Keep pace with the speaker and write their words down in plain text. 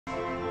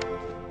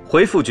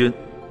回父君，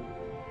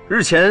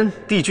日前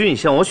帝君已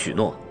向我许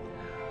诺，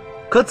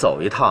可走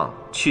一趟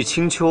去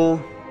青丘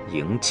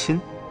迎亲。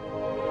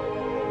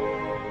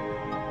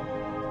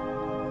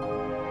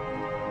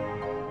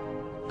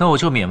那我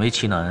就勉为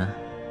其难，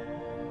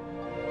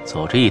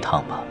走这一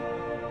趟吧。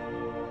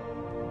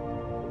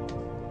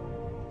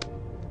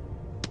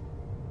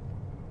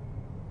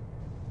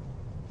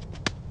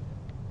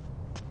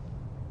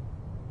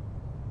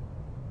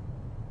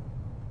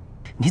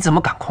你怎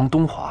么敢诓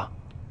东华？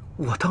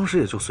我当时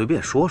也就随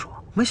便说说，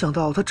没想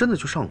到他真的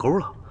就上钩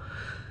了。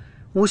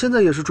我现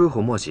在也是追悔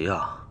莫及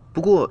啊。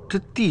不过这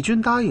帝君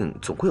答应，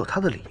总会有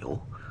他的理由，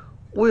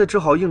我也只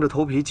好硬着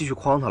头皮继续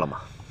诓他了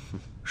嘛。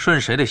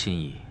顺谁的心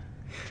意，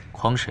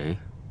诓谁。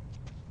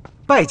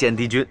拜见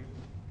帝君。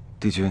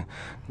帝君，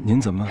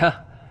您怎么？呀，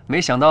没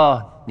想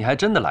到你还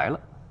真的来了。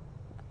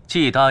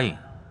既已答应，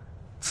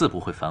自不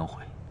会反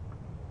悔。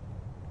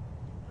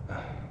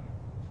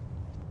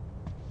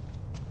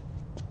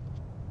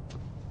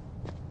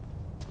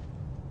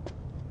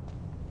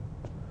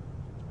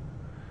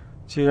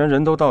既然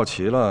人都到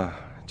齐了，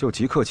就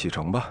即刻启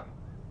程吧。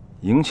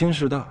迎亲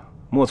事大，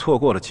莫错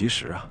过了吉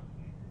时啊！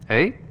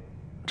哎，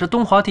这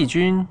东华帝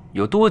君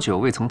有多久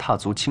未曾踏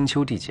足青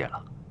丘地界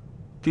了？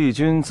帝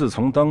君自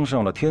从当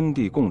上了天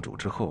地共主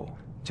之后，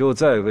就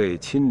再未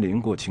亲临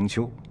过青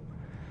丘。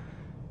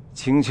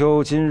青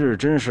丘今日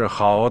真是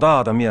好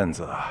大的面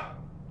子啊！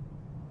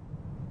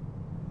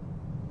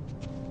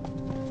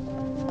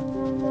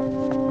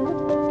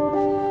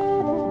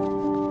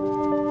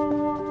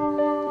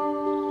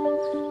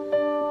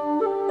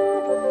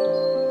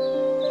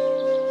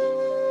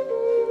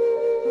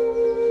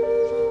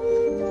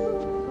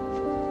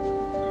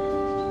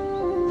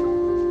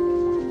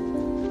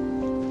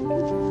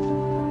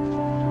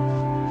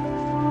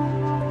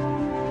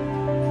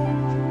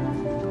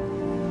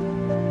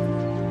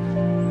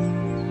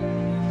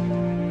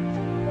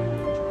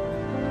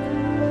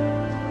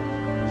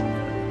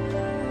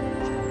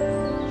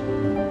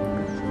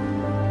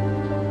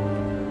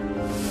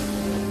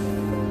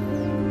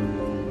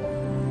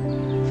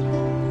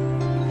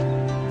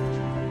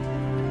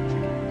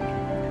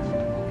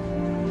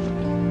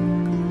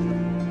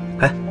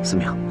哎，思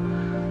明，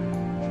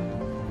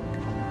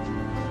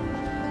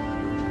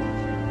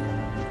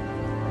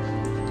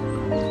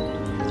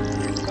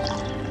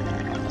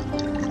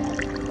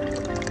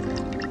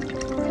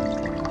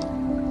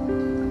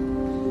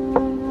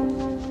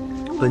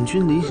本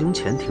君临行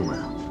前听闻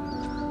啊，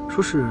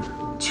说是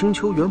青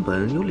丘原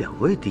本有2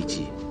位帝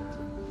姬，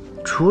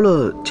除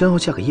了将要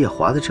嫁给夜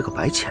华的这个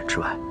白浅之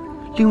外，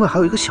另外还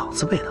有一个小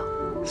字辈的。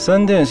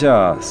三殿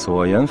下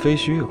所言非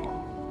虚有，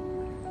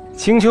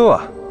青丘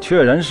啊，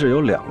确然是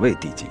有2位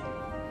帝姬。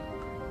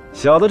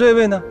小的这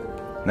位呢，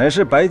乃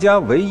是白家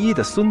唯一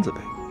的孙子辈，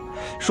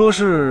说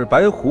是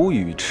白狐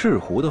与赤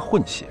狐的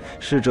混血，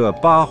是这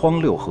8荒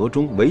6合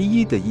中唯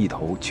一的一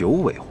头9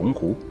尾红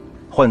狐，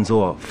唤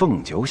作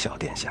凤九小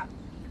殿下。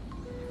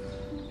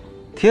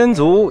天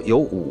族有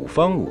5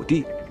方5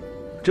帝，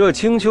这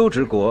青丘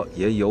之国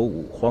也有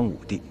5荒5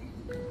帝。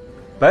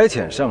白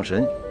浅上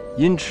神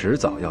因迟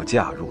早要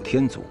嫁入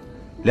天族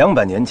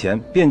，200年前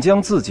便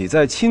将自己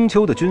在青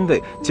丘的君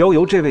位交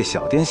由这位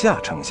小殿下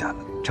称下了。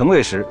成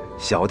位时，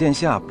小殿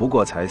下不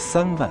过才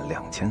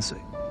32000岁。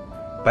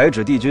白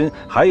纸帝君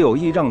还有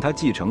意让他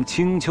继承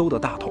青丘的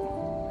大统。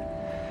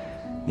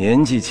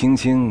年纪轻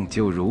轻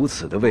就如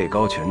此的位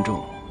高权重，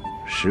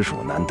实属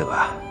难得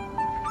啊。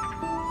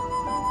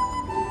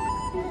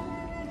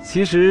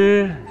其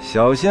实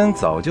小仙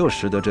早就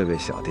识得这位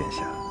小殿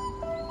下，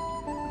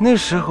那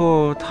时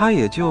候他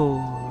也就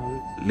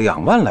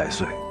2万来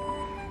岁，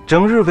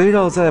整日围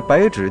绕在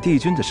白纸帝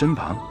君的身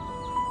旁，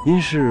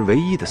因是唯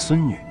一的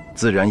孙女，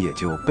自然也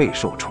就备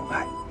受宠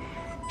爱。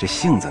这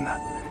性子呢，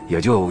也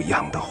就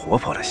养得活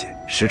泼了些，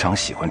时常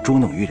喜欢捉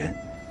弄于人。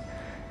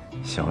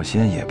小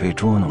仙也被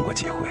捉弄过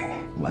几回，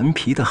顽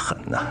皮得很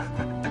呐。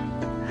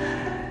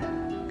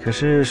可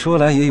是说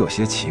来也有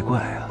些奇怪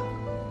啊。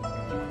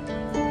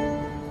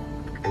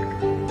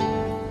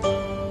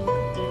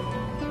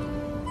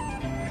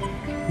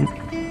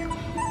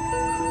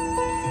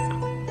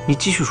你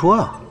继续说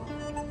啊。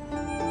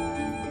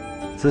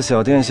自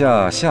小殿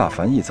下下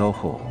凡一遭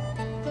后，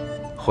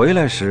回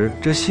来时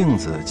这性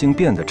子竟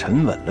变得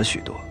沉稳了许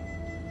多。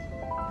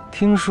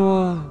听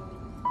说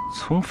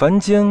从凡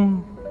间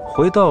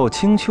回到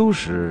青丘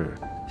时，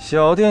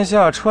小殿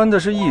下穿的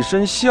是一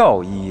身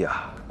孝衣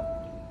呀。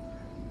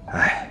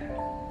哎，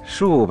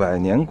数百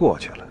年过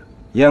去了，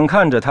眼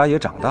看着他也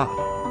长大了，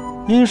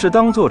因是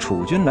当作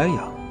储君来养，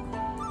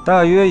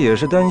大约也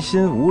是担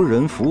心无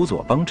人辅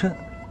佐帮衬。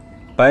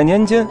100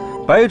年间，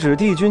白纸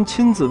帝君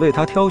亲自为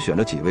他挑选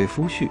了几位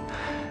夫婿，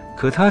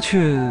可他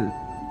却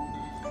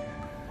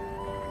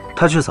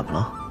怎么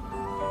了？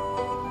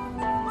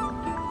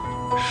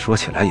说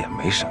起来也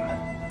没什么，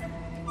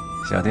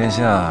小殿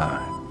下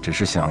只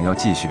是想要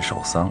继续守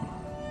丧。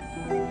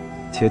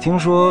且听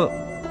说，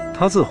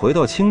他自回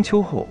到青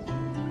丘后，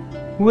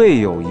未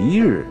有一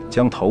日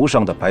将头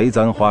上的白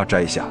簪花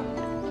摘下。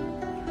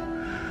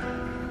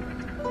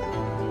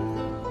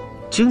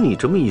经你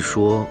这么一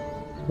说，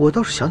我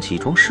倒是想起一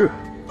桩事。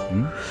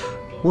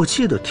我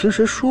记得听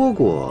谁说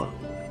过，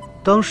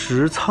当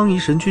时苍夷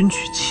神君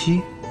娶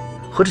妻，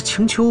和这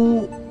青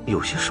丘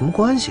有些什么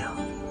关系啊？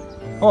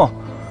哦，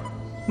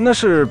那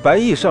是白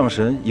翼上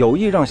神有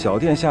意让小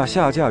殿下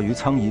下嫁于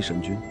苍夷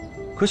神君，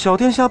可小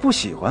殿下不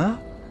喜欢啊，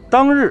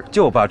当日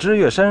就把知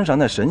月山上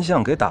那神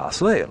像给打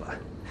碎了。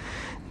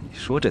你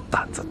说这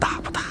胆子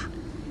大不大？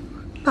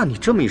那你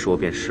这么一说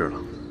便是了。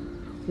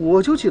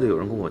我就记得有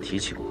人跟我提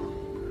起过，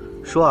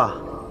说啊，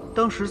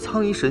当时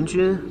苍夷神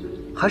君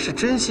还是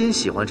真心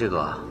喜欢这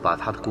个把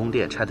他的宫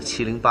殿拆得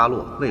七零八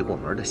落、未过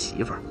门的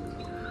媳妇儿。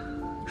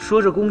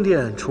说这宫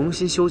殿重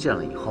新修建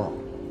了以后，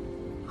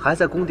还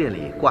在宫殿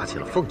里挂起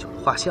了凤九的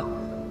画像，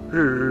日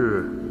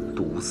日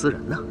睹物思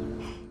人呢。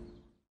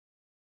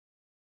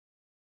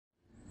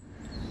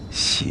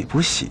喜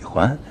不喜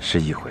欢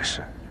是一回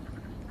事，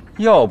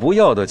要不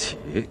要得起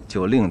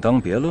就另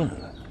当别论了。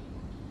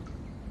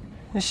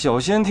小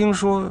仙听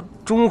说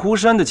中湖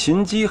山的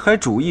秦姬还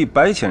主意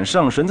白遣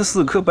上神的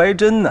4颗白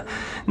针呢，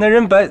那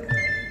人白……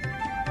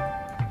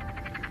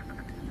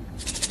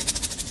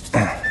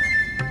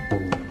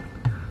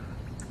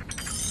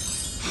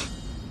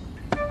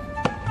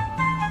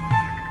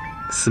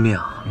司命，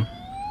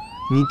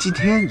你今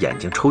天眼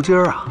睛抽筋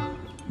儿啊？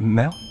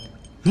没有。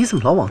你怎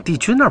么老往帝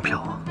君那儿瞟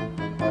啊？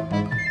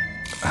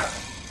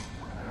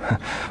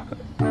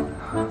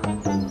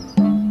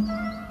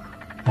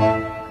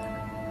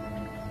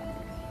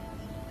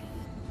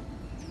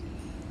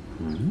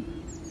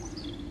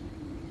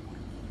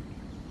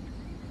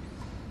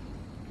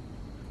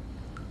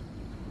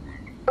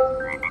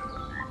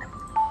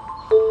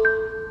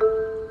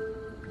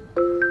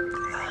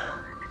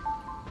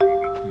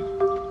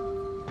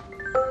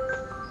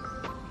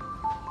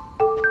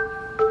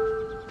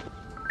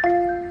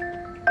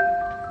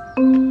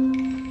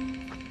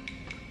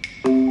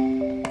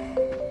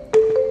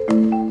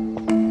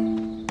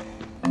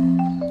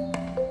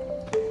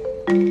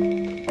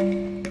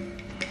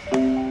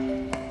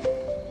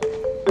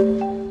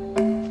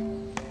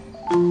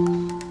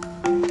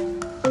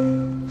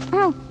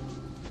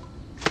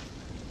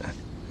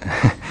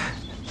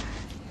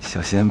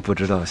小仙不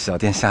知道小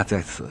殿下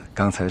在此，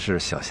刚才是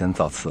小仙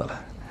造次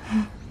了。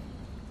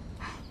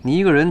你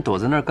一个人躲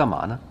在那儿干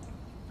嘛呢？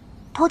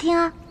偷听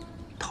啊。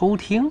偷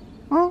听？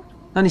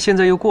那你现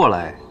在又过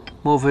来，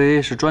莫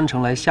非是专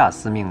程来吓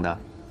司命的？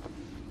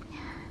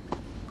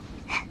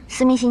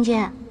司命星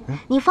君，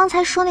你方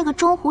才说那个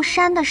中湖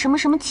山的什么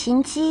什么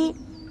秦姬，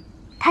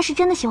他是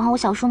真的喜欢我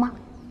小叔吗？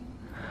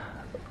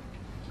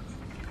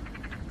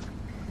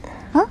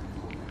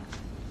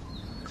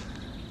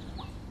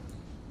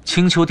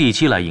青丘帝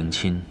姬来迎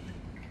亲，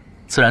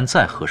自然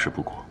再合适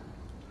不过。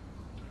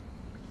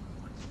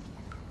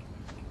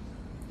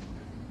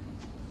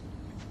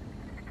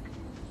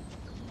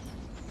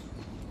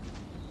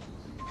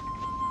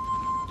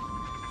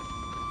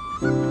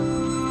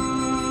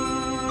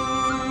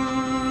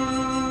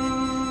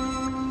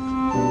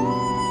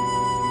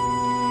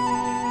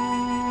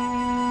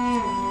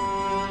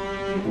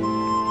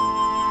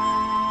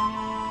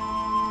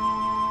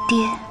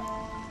爹，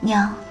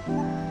娘，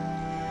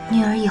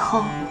女儿以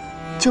后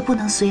就不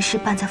能随时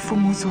伴在父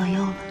母左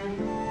右了。